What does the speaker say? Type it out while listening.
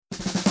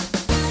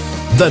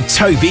The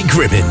Toby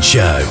Gribbin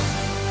Show.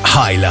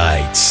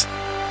 Highlights.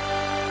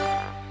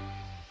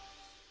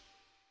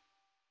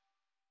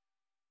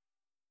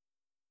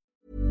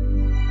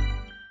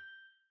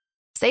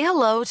 Say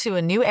hello to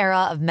a new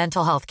era of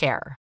mental health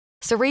care.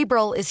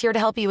 Cerebral is here to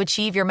help you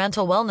achieve your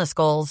mental wellness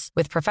goals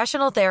with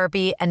professional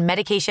therapy and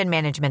medication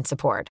management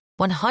support.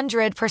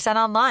 100%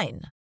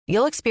 online.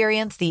 You'll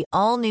experience the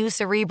all-new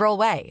Cerebral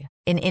Way,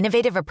 an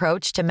innovative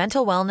approach to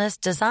mental wellness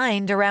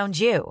designed around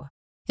you.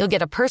 You'll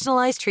get a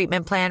personalized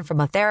treatment plan from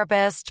a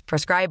therapist,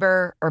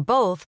 prescriber, or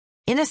both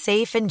in a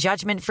safe and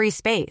judgment-free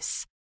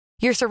space.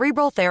 Your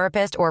Cerebral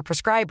therapist or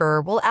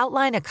prescriber will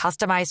outline a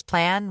customized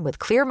plan with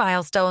clear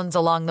milestones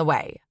along the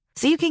way,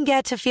 so you can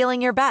get to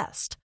feeling your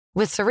best.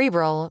 With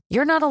Cerebral,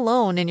 you're not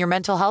alone in your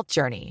mental health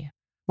journey.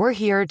 We're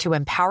here to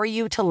empower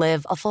you to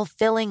live a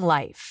fulfilling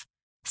life.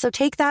 So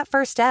take that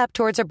first step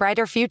towards a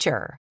brighter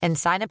future and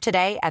sign up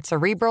today at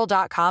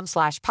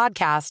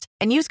Cerebral.com/podcast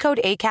and use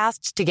code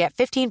ACAST to get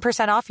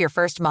 15% off your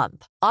first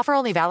month. Offer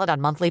only valid on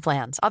monthly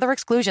plans. Other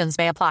exclusions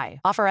may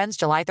apply. Offer ends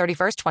July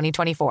 31st,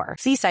 2024.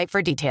 See site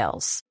for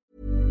details.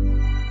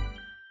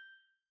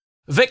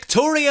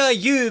 Victoria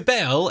Yew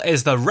Bell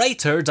is the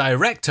writer,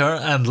 director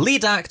and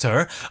lead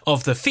actor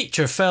of the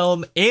feature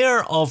film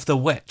Heir of the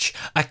Witch,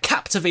 a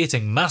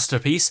captivating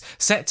masterpiece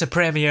set to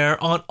premiere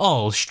on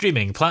all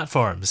streaming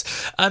platforms.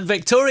 And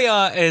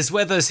Victoria is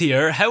with us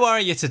here. How are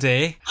you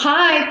today?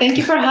 Hi, thank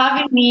you for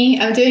having me.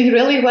 I'm doing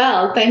really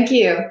well, thank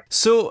you.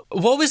 So,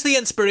 what was the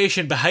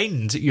inspiration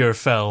behind your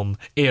film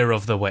Heir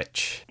of the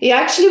Witch? It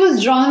actually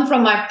was drawn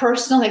from my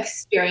personal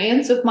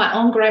experience with my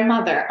own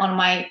grandmother on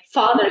my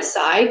father's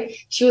side.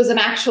 She was an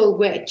actual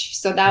witch.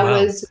 So that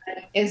was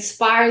what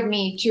inspired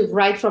me to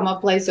write from a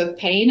place of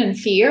pain and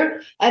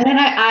fear. And then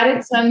I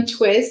added some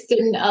twist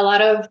and a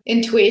lot of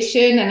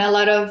intuition and a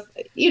lot of,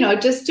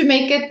 just to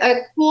make it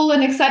a cool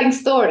and exciting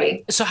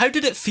story. So how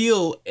did it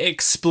feel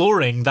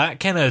exploring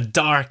that kind of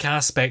dark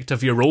aspect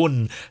of your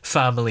own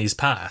family's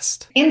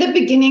past? In the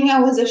beginning, I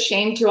was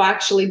ashamed to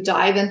actually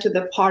dive into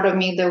the part of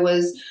me that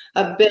was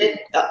a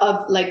bit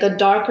of like a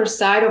darker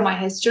side of my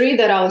history,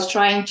 that I was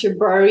trying to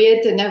bury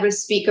it and never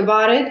speak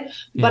about it.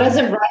 But as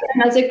a writer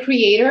and as a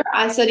creator,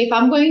 I said, if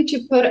I'm going to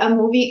put a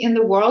movie in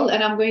the world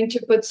and I'm going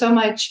to put so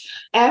much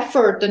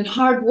effort and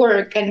hard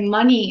work and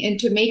money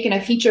into making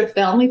a feature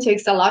film, it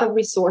takes a lot of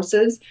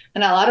resources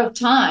and a lot of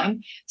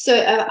time. So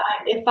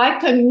if I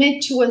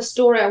commit to a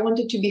story, I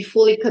wanted to be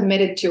fully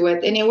committed to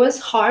it. And it was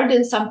hard,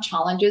 and some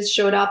challenges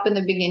showed up in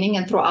the beginning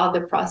and throughout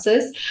the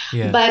process.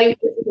 But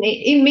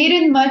it made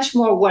it much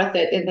more worth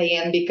it in the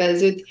end,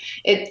 because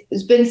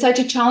it's been such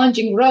a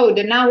challenging road,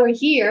 and now we're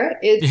here.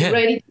 It's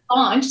ready to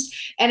launch,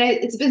 and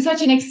it's been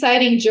such an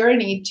exciting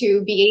journey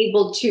to be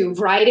able to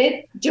write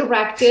it,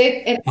 direct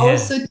it, and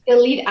also the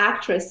lead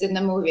actress in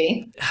the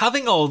movie.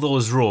 Having all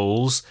those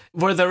roles,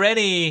 were there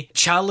any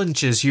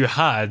challenges you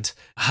had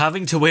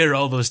having to wear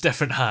all those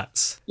different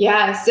hats?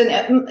 Yes,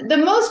 and the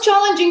most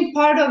challenging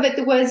part of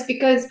it was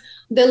because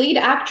the lead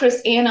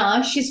actress,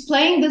 Anna, she's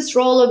playing this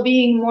role of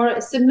being more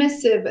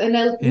submissive and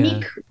a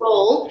meek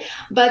role.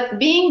 But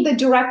being the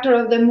director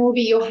of the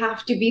movie, you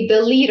have to be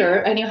the leader,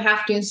 and you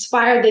have to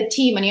inspire the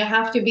team, and you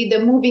have to be the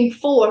moving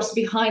force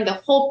behind the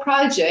whole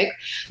project.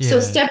 So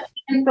stepping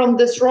in from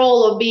this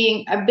role of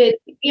being a bit,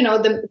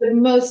 the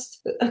most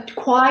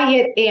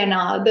quiet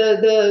Anna,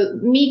 the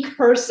meek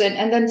person,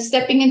 and then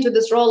stepping into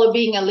this role of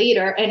being a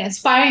leader and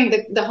inspiring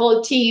the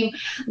whole team,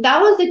 that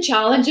was the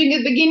challenging at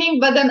the beginning.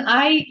 But then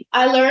I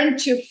learned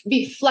to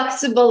be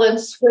flexible and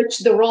switch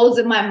the roles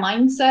in my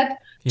mindset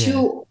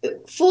to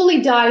fully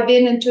dive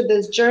into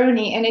this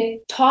journey. And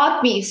it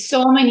taught me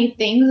so many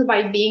things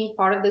by being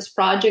part of this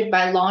project,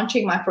 by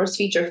launching my first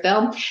feature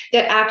film,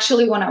 that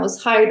actually when I was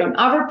hired on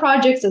other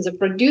projects as a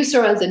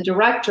producer, as a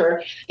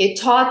director, it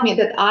taught me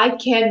that I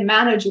can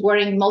manage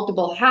wearing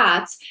multiple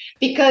hats,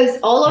 because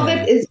all of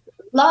it is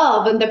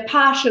love and the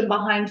passion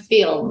behind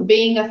film.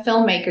 Being a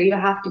filmmaker, you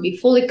have to be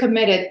fully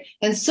committed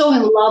and so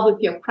in love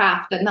with your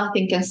craft that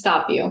nothing can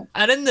stop you.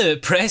 And in the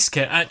press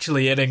kit,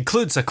 actually, it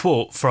includes a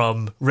quote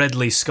from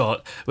Ridley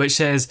Scott, which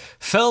says,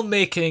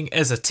 "Filmmaking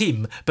is a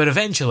team, but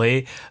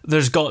eventually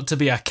there's got to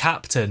be a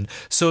captain."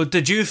 So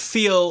did you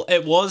feel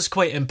it was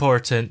quite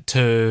important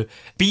to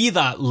be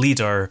that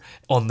leader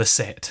on the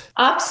set?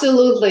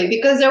 Absolutely,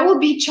 because there will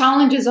be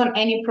challenges on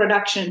any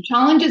production,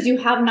 challenges you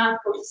have not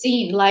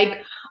foreseen,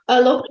 like a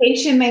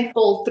location may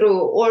fall through,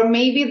 or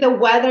maybe the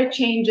weather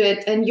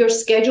changes and your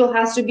schedule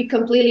has to be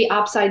completely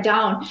upside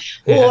down,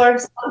 or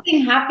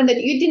something happened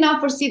that you did not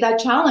foresee that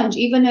challenge.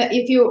 Even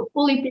if you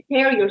fully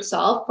prepare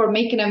yourself for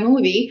making a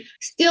movie,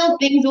 still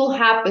things will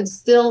happen,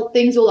 still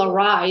things will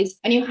arise.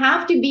 And you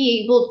have to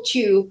be able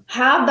to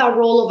have that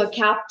role of a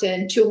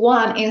captain to,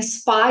 one,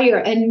 inspire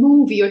and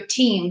move your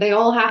team. They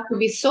all have to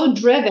be so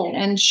driven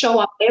and show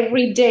up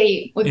every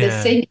day with the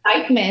same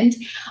excitement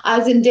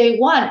as in day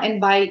one. And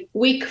by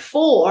week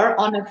 4,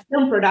 on a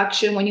film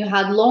production, when you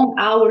had long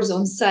hours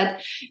on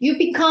set, you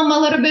become a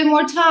little bit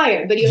more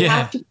tired, but you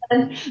have to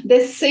spend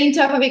the same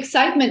type of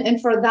excitement. And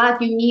for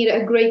that, you need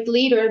a great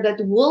leader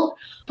that will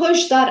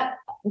push that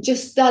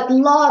just that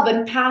love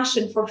and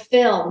passion for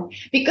film,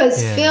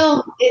 because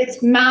film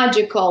is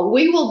magical.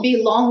 We will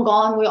be long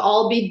gone, we'll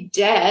all be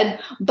dead,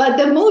 but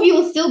the movie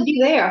will still be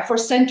there for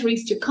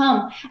centuries to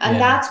come. And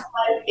that's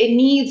why it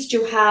needs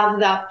to have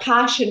that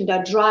passion,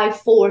 that drive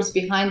force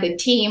behind the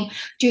team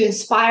to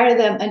inspire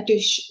them and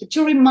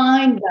to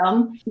remind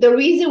them the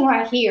reason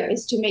we're here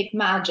is to make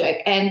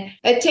magic. And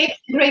it takes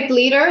a great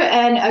leader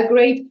and a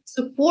great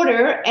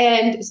supporter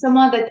and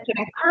someone that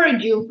can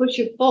encourage you and push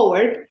you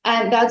forward.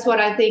 And that's what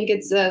I think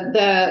it's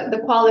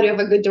the quality of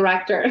a good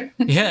director.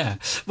 Yeah.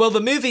 Well, the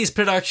movie's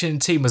production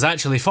team was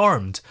actually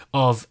formed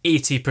of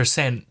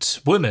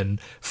 80% women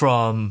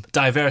from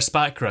diverse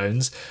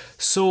backgrounds.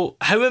 So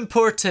how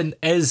important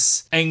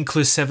is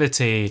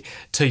inclusivity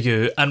to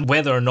you, and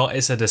whether or not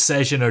it's a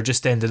decision or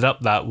just ended up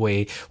that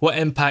way, what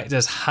impact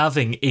has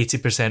having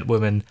 80%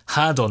 women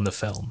had on the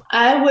film?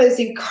 I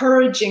was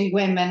encouraging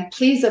women,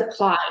 please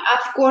apply.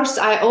 Of course,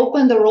 I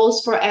opened the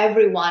roles for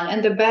everyone,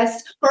 and the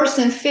best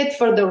person fit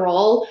for the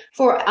role,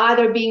 for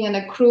either being in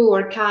a crew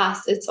or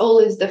cast, it's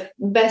always the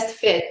best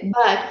fit.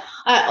 But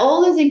I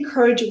always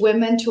encourage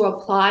women to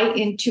apply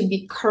and to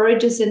be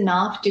courageous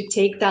enough to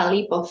take that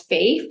leap of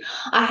faith.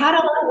 I had a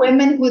lot of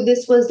women who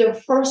this was their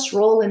first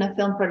role in a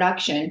film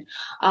production,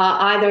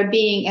 either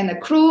being in the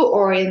crew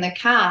or in the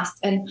cast.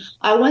 And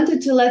I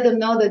wanted to let them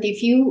know that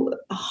if you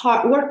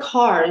work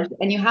hard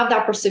and you have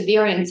that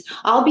perseverance,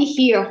 I'll be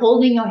here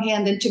holding your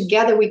hand, and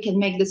together we can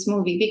make this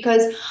movie.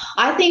 Because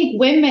I think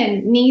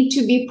women need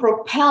to be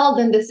propelled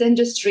in this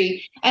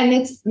industry, and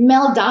it's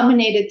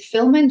male-dominated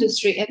film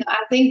industry. And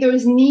I think there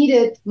is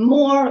needed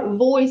more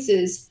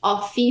voices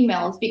of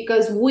females,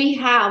 because we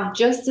have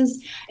just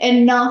as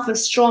enough a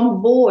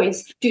strong voice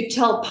to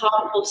tell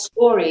powerful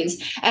stories.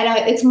 And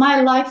it's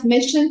my life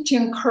mission to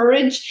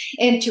encourage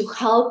and to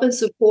help and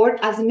support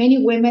as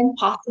many women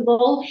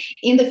possible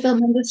in the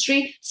film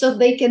industry so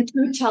they can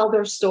too tell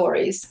their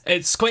stories.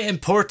 It's quite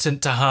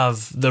important to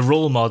have the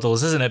role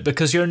models, isn't it?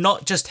 Because you're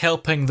not just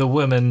helping the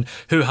women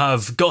who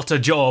have got a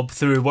job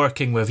through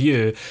working with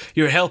you,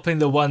 you're helping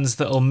the ones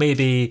that'll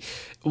maybe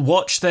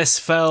watch this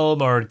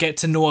film or get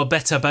to know a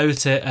bit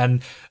about it,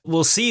 and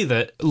we'll see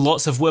that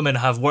lots of women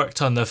have worked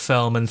on the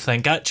film and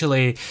think,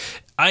 actually,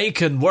 I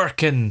can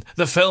work in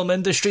the film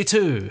industry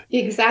too.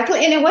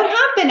 Exactly. And what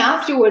happened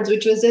afterwards,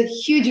 which was a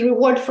huge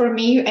reward for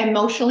me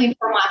emotionally,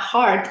 for my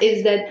heart,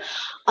 is that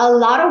a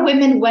lot of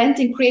women went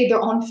and created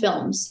their own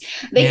films.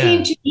 They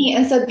came to me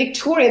and said,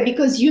 Victoria,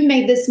 because you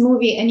made this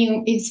movie and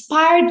you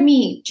inspired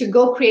me to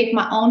go create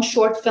my own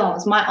short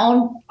films, my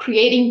own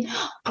creating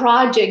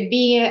project,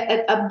 be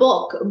it a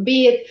book,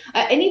 be it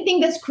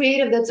anything that's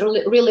creative, that's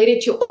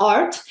related to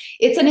art.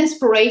 It's an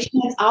inspiration.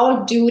 It's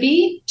our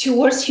duty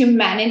towards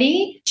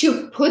humanity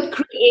to put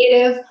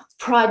creative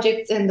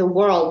projects in the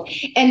world.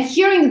 And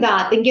hearing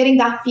that and getting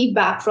that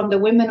feedback from the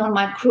women on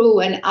my crew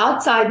and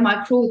outside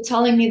my crew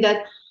telling me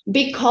that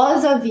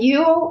because of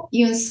you,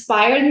 you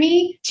inspired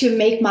me to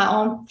make my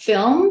own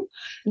film.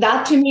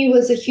 That to me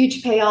was a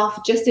huge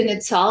payoff just in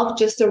itself,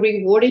 just a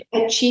rewarding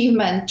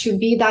achievement to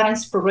be that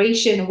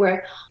inspiration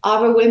where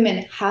other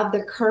women have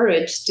the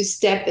courage to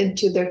step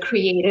into their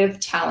creative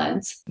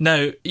talents.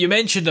 Now, you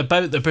mentioned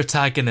about the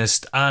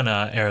protagonist,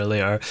 Anna,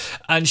 earlier,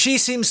 and she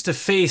seems to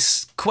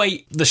face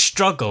quite the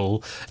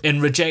struggle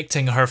in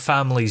rejecting her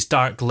family's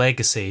dark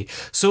legacy.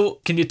 So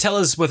can you tell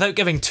us, without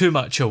giving too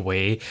much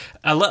away,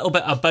 a little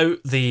bit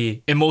about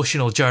the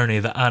emotional journey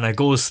that Anna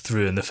goes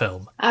through in the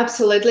film?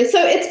 Absolutely.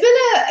 So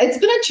it's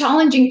been a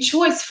challenging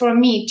choice for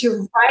me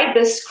to write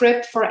the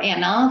script for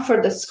Anna,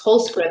 for this whole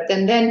script,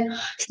 and then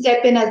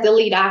step in as the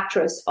lead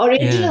actress.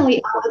 Originally,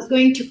 I was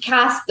going to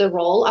cast the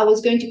role. I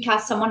was going to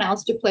cast someone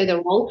else to play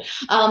the role.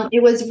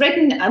 It was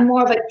written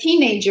more of a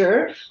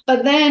teenager,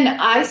 but then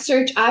I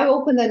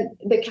opened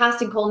the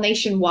casting call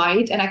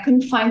nationwide, and I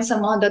couldn't find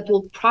someone that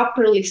will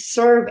properly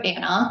serve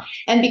Anna.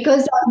 And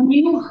because I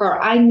knew her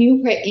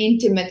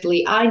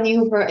intimately. I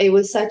knew her. It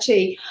was such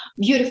a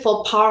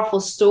beautiful, powerful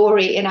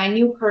story, and I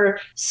knew her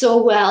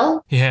so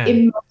well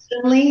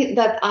emotionally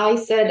that I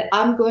said,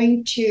 I'm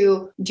going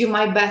to do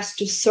my best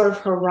to serve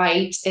her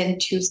right and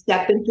to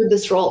step into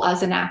this role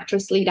as an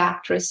actress, lead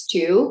actress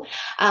too.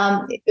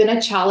 It's been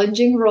a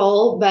challenging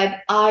role,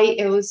 but I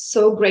was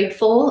so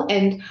grateful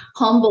and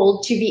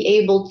humbled to be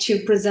able to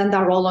present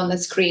that role on the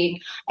screen.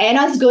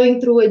 Anna's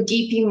going through a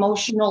deep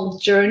emotional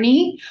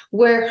journey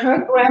where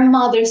her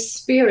grandmother's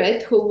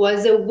spirit, who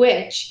was a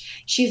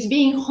witch, she's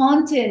being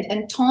haunted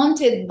and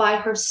taunted by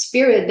her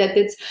spirit that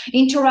it's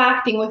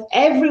interacting with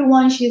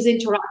everyone she's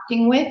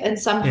interacting with, and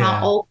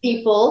somehow all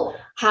people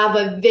have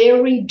a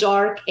very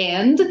dark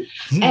end.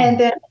 And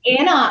then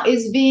Anna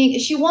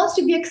she wants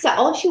to be accepted.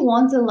 All she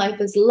wants in life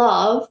is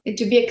love and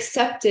to be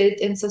accepted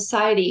in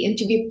society and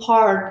to be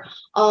part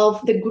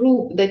of the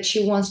group that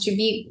she wants to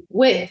be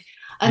with.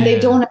 And they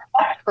don't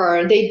accept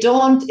her. They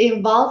don't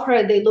involve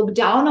her. They look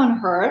down on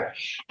her.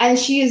 And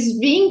she is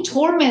being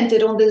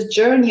tormented on this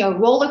journey, a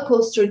roller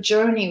coaster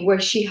journey, where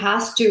she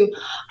has to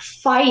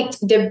fight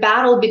the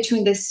battle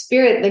between the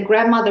spirit, the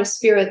grandmother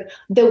spirit,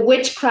 the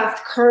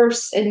witchcraft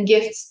curse and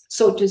gifts,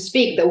 so to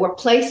speak, that were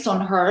placed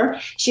on her.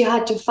 She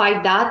had to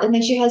fight that. And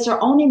then she has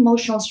her own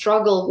emotional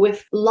struggle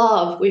with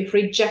love, with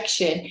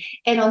rejection.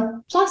 And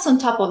on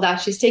top of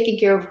that, she's taking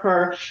care of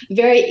her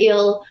very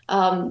ill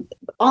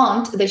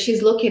aunt that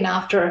she's looking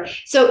after.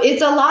 So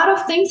it's a lot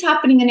of things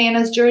happening in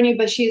Anna's journey,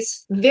 but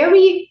she's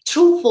very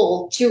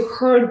truthful to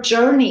her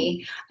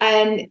journey.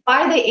 And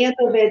by the end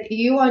of it,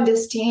 you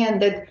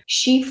understand that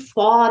she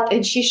fought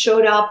and she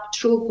showed up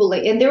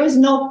truthfully. And there was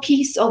no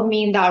piece of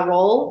me in that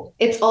role.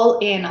 It's all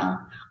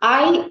Anna.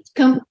 I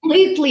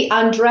completely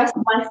undressed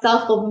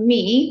myself of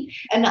me,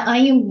 and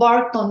I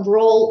embarked on the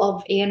role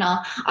of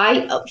Anna.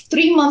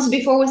 3 months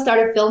before we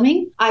started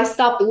filming, I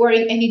stopped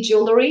wearing any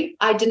jewelry.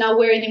 I did not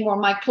wear any more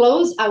my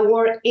clothes. I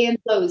wore Anne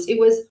clothes. It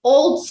was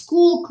old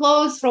school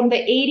clothes from the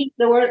 80s.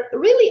 They were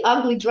really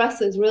ugly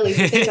dresses, really,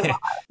 to think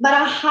about. But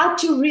I had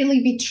to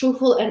really be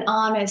truthful and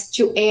honest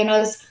to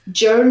Anna's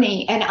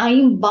journey, and I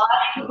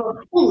embodied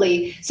her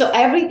fully. So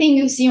everything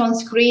you see on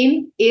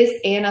screen is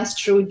Anna's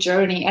true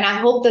journey, and I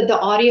hope that the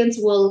audience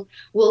will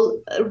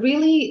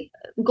really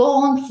go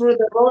on for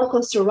the roller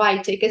coaster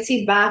ride, take a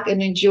seat back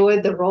and enjoy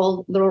the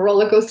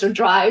roller coaster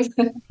drive.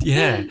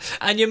 Yeah.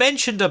 And you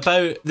mentioned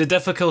about the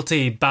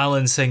difficulty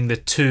balancing the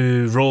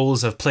two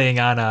roles of playing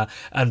Anna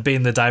and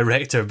being the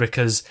director,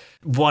 because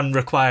one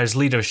requires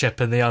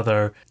leadership and the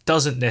other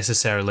doesn't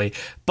necessarily.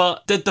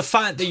 But did the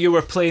fact that you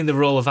were playing the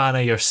role of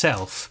Anna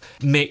yourself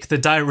make the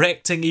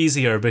directing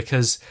easier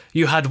because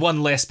you had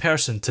one less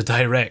person to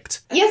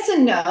direct? Yes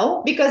and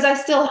no, because I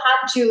still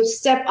had to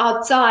step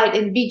outside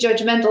and be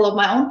judgmental of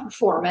my own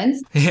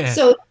performance. Yeah.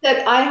 So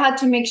that I had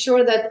to make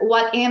sure that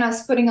what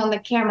Anna's putting on the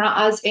camera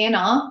as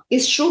Anna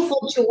is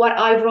truthful to what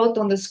I wrote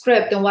on the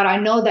script and what I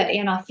know that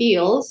Anna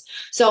feels.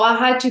 So I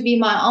had to be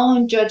my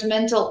own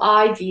judgmental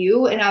eye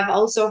view, and I've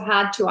also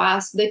had to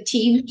ask the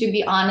team to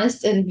be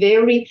honest and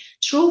very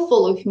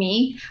truthful with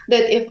me,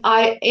 that if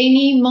I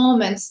any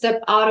moment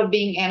step out of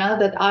being Anna,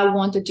 that I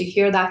wanted to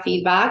hear that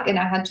feedback, and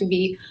I had to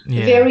be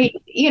very,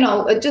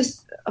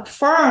 just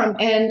firm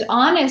and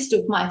honest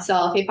with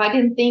myself. If I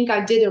didn't think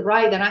I did it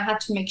right, then I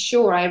had to make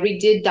sure I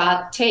redid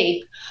that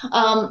take.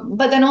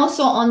 But then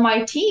also on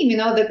my team,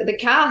 the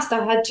cast,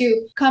 I had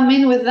to come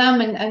in with them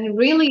and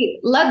really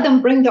let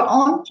them bring their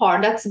own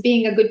part. That's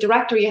being a good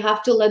director. You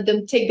have to let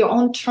them take their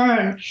own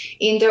turn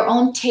in their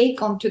own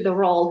take onto the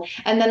role.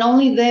 And then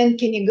only then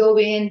can you go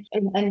in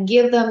and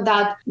give them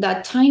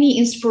that tiny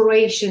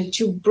inspiration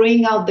to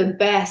bring out the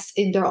best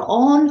in their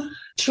own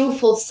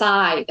truthful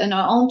side and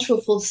our own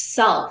truthful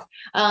self.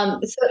 So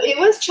it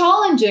was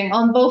challenging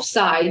on both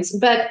sides,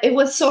 but it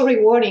was so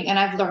rewarding, and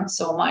I've learned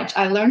so much.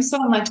 I learned so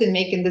much in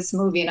making this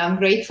movie, and I'm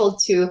grateful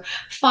to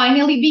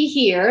finally be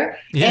here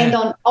and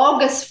on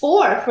August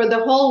 4th for the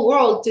whole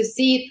world to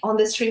see it on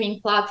the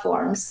streaming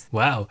platforms.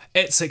 Wow,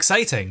 it's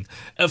exciting.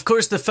 Of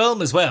course, the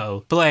film as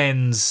well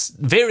blends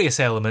various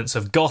elements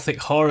of gothic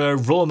horror,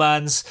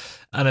 romance,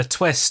 and a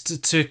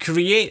twist to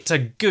create a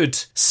good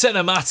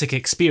cinematic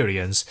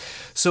experience.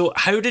 So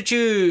how did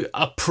you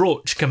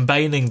approach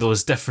combining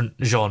those different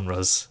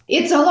genres?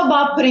 It's all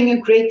about putting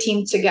a great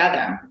team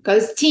together,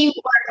 because teamwork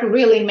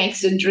really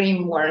makes the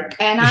dream work.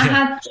 And I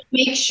had to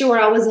make sure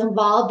I was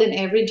involved in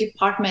every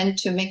department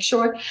to make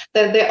sure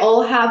that they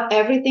all have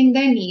everything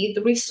they need,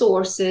 the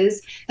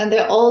resources, and they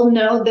all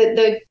know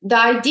that the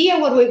idea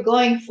what we're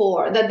going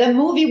for, that the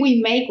movie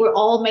we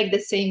all make the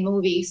same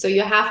movie. So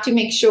you have to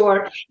make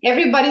sure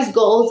everybody's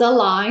goals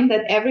align,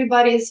 that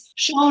everybody's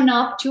shown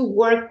up to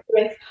work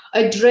with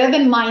a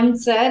driven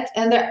mindset,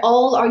 and they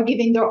all are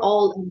giving their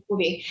all in the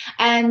movie.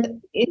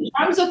 And in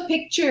terms of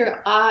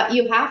picture,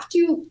 you have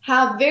to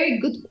have very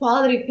good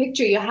quality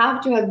picture. You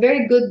have to have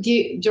very good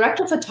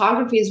director of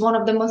photography is one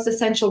of the most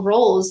essential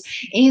roles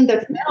in the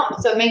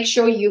film. So make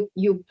sure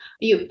you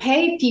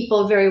pay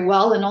people very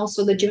well, and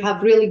also that you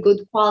have really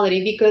good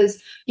quality,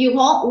 because you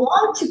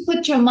want to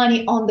put your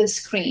money on the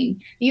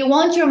screen. You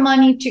want your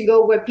money to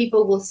go where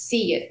people will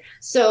see it.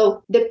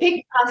 So the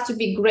picture has to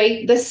be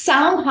great. The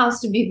sound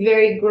has to be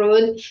very good.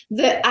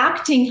 The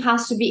acting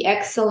has to be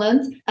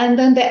excellent. And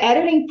then the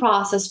editing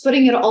process,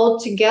 putting it all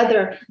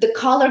together, the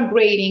color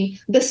grading,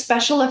 the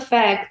special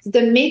effects,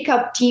 the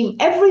makeup team,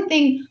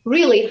 everything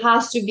really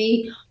has to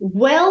be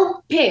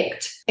well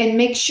picked, and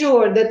make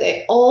sure that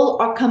they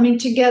all are coming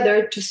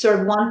together to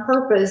serve one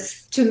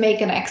purpose, to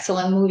make an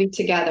excellent movie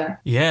together.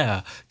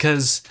 Yeah,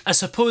 because I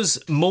suppose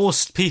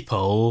most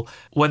people,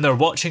 when they're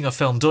watching a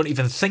film, don't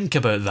even think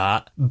about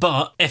that.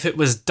 But if it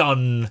was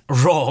done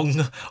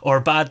wrong or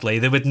badly,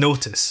 they would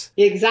notice.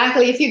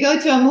 Exactly. If you go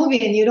to a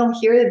movie and you don't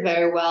hear it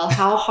very well,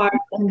 how hard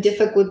and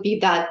difficult would be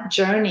that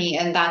journey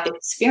and that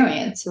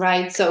experience,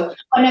 right? So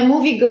when a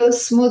movie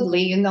goes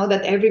smoothly, you know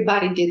that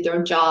everybody did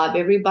their job,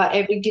 every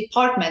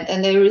department,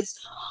 and there is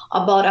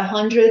about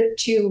 100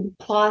 to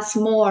plus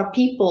more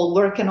people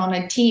working on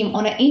a team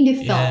on an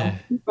indie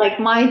film, like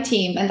my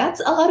team. And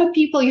that's a lot of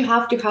people you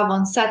have to have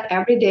on set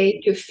every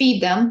day to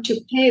feed them, to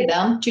pay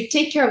them, to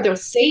take care of their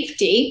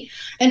safety,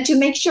 and to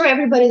make sure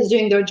everybody's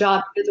doing their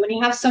job. Because when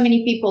you have so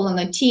many people on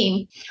a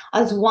team,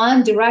 as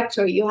one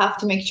director, you have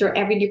to make sure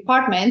every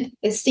department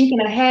is thinking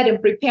ahead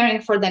and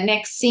preparing for the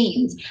next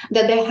scenes,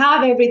 that they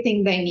have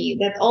everything they need,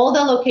 that all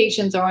the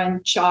locations are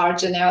in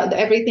charge and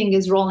everything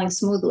is rolling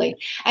smoothly.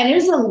 And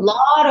there's a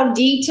lot of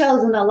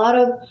details and a lot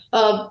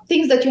of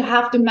things that you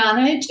have to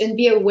manage and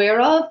be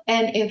aware of.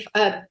 And if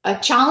a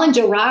challenge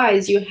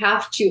arises, you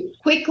have to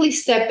quickly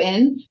step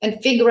in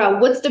and figure out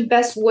what's the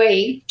best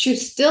way to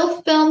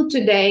still film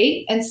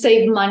today and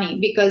save money,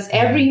 because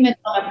every minute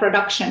of a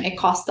production, it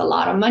costs a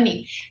lot of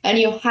money. And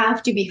you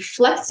have to be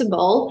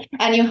flexible,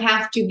 and you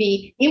have to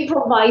be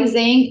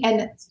improvising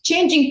and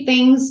changing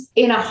things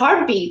in a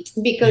heartbeat,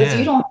 because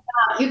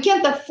you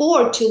can't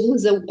afford to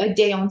lose a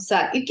day on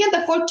set. You can't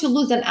afford to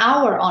lose an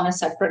hour on a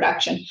set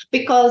production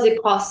because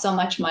it costs so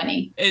much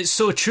money. It's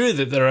so true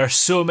that there are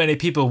so many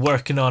people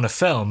working on a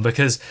film,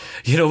 because,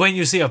 you know, when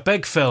you see a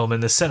big film in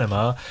the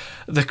cinema,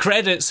 the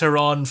credits are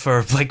on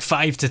for like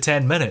 5 to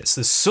 10 minutes.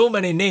 There's so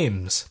many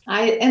names.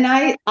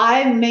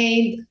 I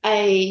made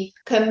a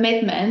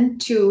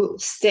commitment to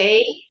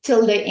stay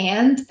till the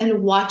end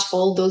and watch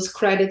all those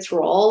credits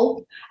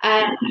roll.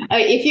 And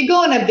if you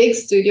go on a big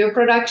studio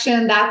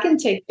production, that can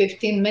take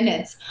 15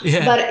 minutes.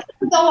 Yeah. But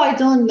even though I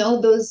don't know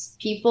those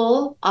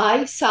people,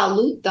 I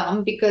salute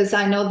them, because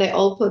I know they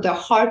all put their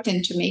heart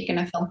into making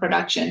a film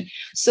production.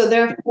 So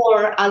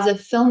therefore, as a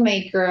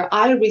filmmaker,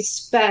 I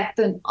respect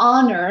and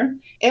honor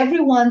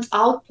everyone's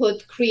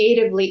output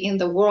creatively in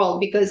the world,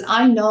 because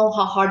I know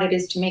how hard it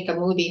is to make a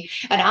movie.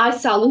 And I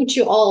salute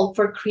you all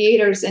for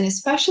creators, and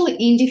especially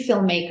indie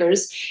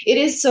filmmakers. It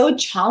is so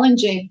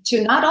challenging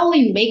to not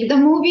only make the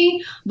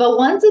movie, but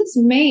once it's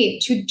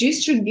made, to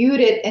distribute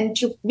it and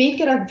to make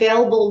it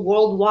available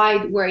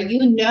worldwide, where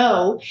you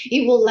know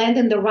it will land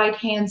in the right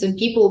hands and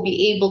people will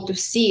be able to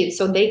see it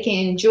so they can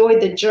enjoy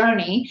the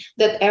journey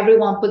that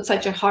everyone put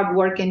such a hard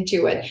work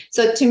into it.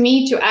 So to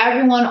me, to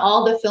everyone,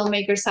 all the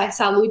filmmakers, I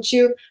salute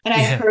you, and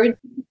I encourage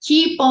you to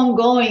keep on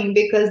going,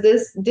 because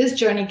this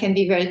journey can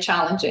be very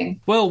challenging.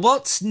 Well,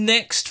 what's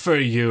next for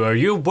you? Are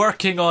you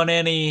working on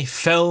any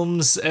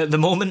films at the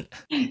moment?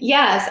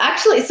 Yes,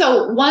 actually.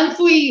 So once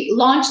we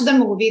launch the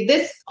movie,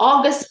 this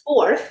August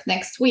 4th,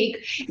 next week,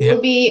 it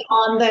will be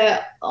on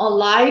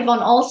live on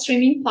all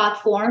streaming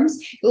platforms.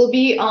 It will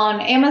be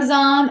on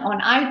Amazon, on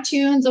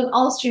iTunes, on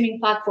all streaming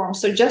platforms.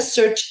 So just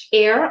search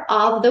Heir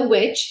of the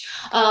Witch.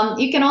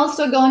 You can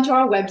also go onto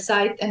our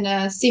website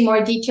and see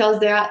more details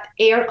there at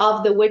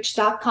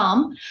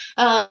heirofthewitch.com.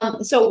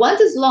 So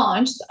once it's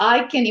launched,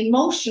 I can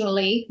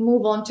emotionally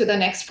move on to the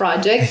next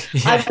project.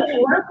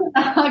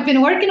 I've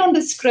been working on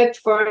the script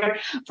for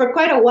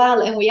quite a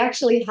while, and we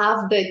actually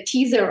have the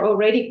teaser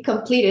already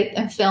completed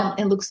and filmed,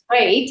 and looks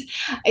great.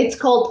 It's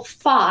called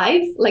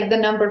 5, like the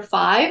number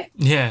 5.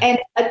 Yeah. And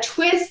a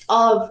twist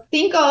of,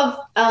 think of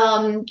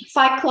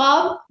Fight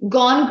Club,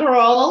 Gone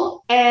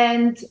Girl,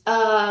 and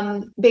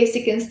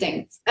Basic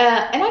Instinct.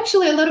 And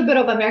actually a little bit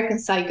of American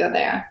Psycho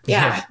there.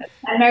 Yeah.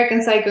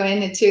 American Psycho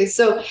in it too.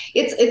 So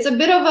it's a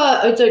bit of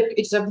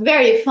it's a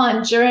very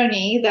fun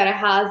journey that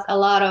has a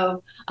lot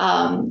of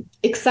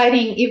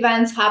exciting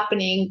events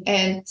happening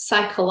and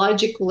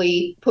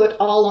psychologically put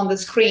all on the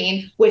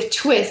screen with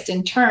twists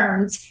and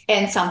turns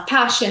and some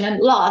passion and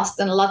lust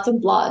and lots of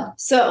blood.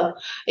 So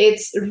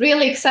it's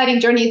really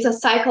exciting journey. It's a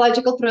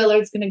psychological thriller.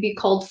 It's going to be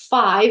called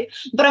 5.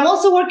 But I'm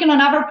also working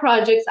on other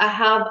projects. I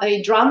have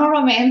a drama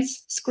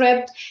romance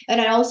script, and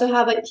I also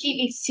have a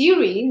TV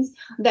series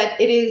that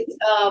it is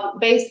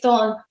based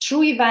on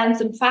true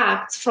events and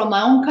facts from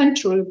my own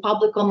country,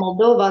 Republic of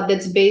Moldova,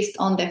 that's based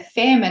on the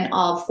famine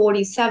of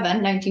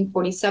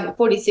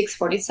 46,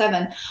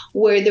 47,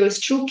 where there was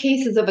true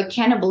cases of a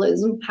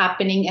cannibalism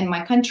happening in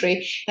my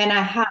country. And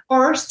I have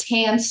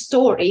firsthand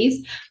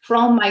stories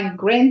from my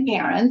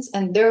grandparents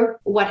and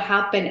what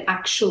happened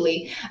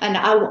actually. And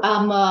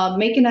I'm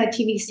making a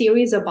TV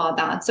series about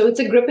that. So it's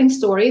a gripping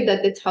story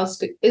that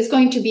is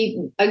going to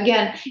be,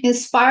 again,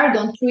 inspired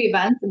on true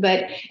events,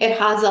 but it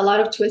has a lot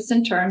of twists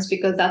and turns,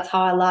 because that's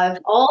how I love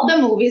all the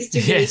movies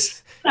to be.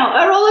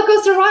 A roller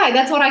coaster ride.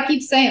 That's what I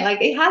keep saying.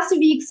 Like, it has to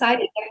be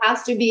exciting. It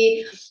has to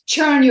be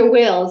churn your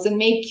wheels and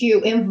make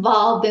you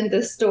involved in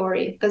the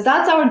story, because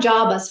that's our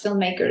job as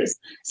filmmakers.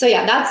 So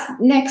yeah, that's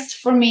next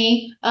for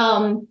me.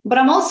 But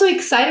I'm also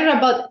excited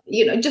about,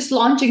 just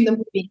launching the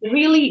movie,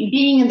 really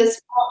being in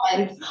this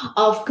moment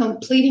of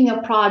completing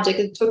a project.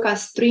 It took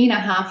us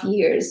 3.5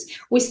 years.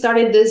 We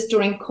started this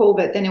during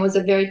COVID, and it was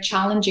a very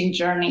challenging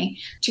journey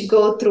to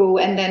go through,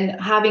 and then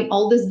having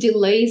all these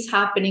delays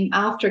happening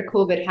after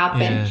COVID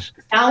happened. Yeah.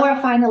 Now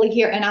we're finally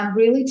here, and I'm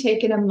really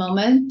taking a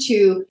moment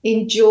to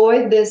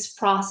enjoy this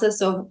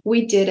process of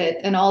we did it,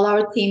 and all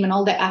our team and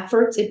all the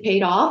efforts, it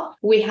paid off.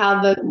 We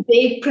have a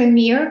big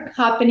premiere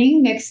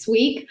happening next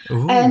week.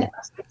 Ooh. And I'm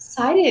so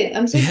excited.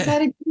 I'm so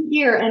excited to be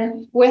here,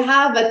 and we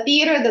have a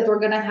theater that we're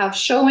going to have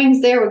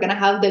showings there. We're going to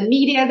have the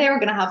media there. We're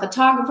going to have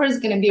photographers.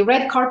 It's going to be a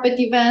red carpet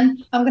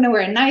event. I'm going to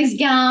wear a nice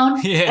gown.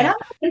 Yeah. And I'm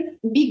going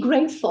to be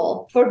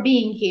grateful for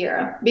being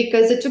here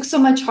because it took so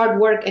much hard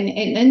work. And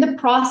in the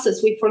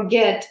process, we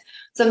forget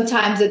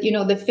sometimes that,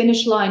 the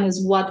finish line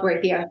is what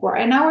we're here for.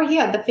 And now we're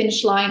here at the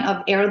finish line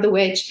of Heir of the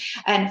Witch,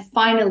 and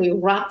finally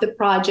wrap the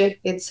project.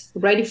 It's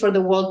ready for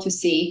the world to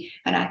see,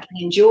 and I can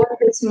enjoy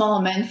this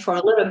moment for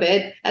a little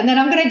bit, and then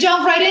I'm going to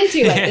jump right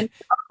into it and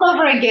all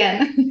over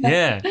again.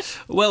 Yeah.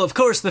 Well, of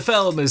course, the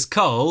film is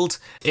called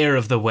Heir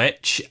of the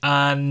Witch,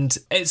 and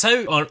it's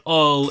out on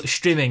all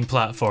streaming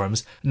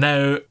platforms.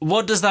 Now,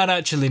 what does that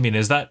actually mean?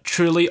 Is that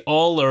truly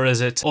all, or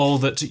is it all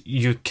that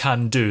you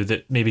can do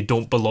that maybe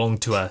don't belong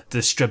to a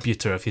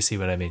distributor, if you see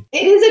what I mean?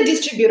 It is a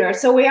distributor.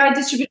 So we are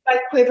distributed by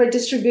Quiver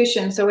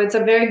Distribution. So it's a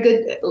very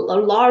good, a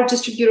large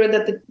distributor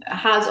that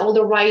has all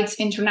the rights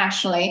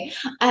internationally.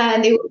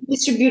 And they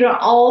distribute on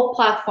all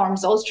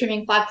platforms, all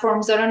streaming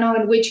platforms. I don't know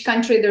in which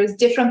country there's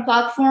different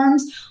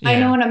platforms. Yeah. I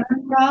know in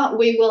America,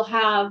 we will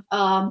have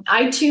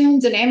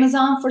iTunes and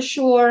Amazon for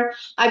sure.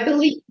 I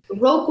believe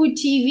Roku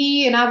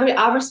TV and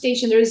our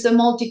station, there is a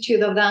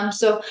multitude of them.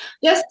 So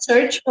just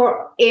search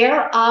for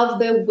Heir of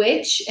the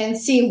Witch and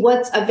see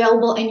what's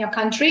available in your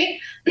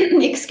country.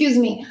 Excuse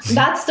me.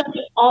 That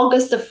started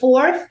August the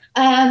 4th.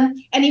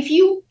 And if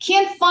you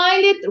can't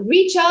find it,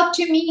 reach out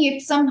to me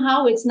if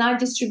somehow it's not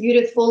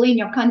distributed fully in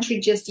your country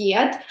just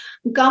yet.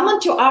 Come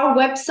onto our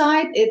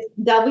website. It's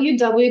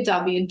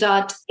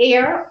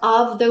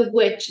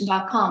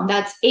www.heirofthewitch.com.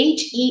 That's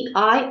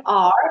HEIR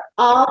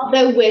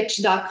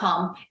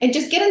ofthewitch.com. And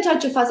just get in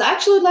touch with us. I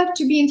actually would love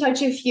to be in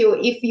touch with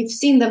you if you've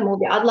seen the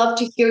movie. I'd love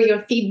to hear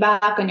your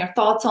feedback and your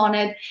thoughts on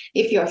it.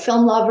 If you're a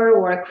film lover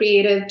or a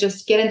creative,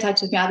 just get in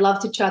touch with me. I'd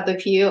love to chat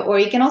with you. Or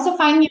you can also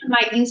find me on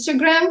my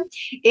Instagram.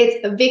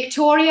 It's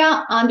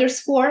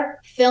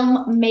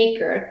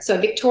Victoria_filmmaker. So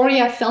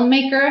Victoria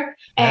Filmmaker.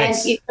 And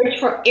nice. You search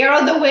for Heir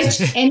of the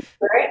Witch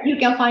anywhere. You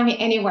can find me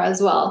anywhere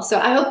as well. So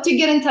I hope to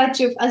get in touch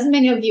with as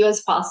many of you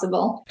as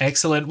possible.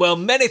 Excellent. Well,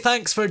 many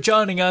thanks for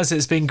joining us.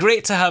 It's been great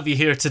to have you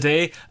here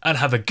today, and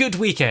have a good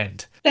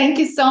weekend. Thank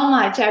you so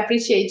much. I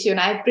appreciate you, and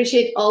I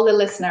appreciate all the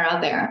listeners out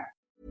there.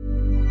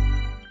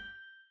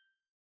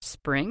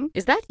 Spring?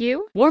 Is that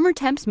you? Warmer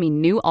temps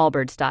mean new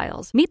Allbirds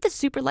styles. Meet the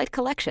Superlight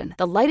Collection,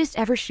 the lightest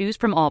ever shoes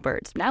from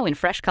Allbirds, now in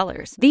fresh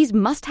colors. These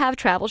must-have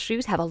travel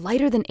shoes have a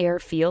lighter-than-air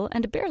feel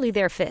and barely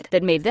their fit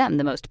that made them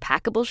the most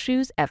packable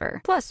shoes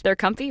ever. Plus, they're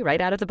comfy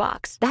right out of the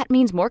box. That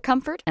means more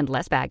comfort and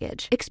less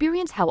baggage.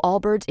 Experience how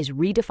Allbirds is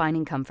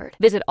redefining comfort.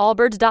 Visit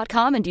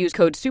allbirds.com and use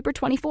code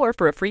SUPER24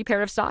 for a free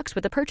pair of socks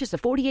with a purchase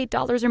of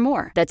 $48 or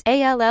more. That's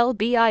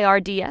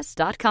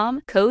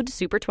ALLBIRDS.com, code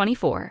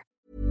SUPER24.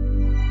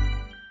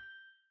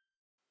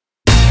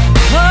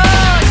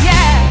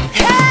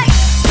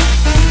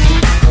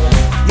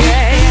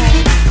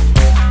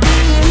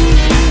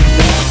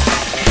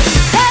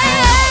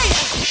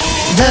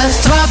 The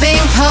throbbing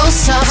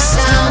pulse of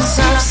sound.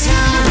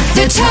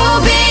 The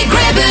Toby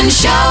Gribbon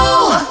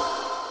Show.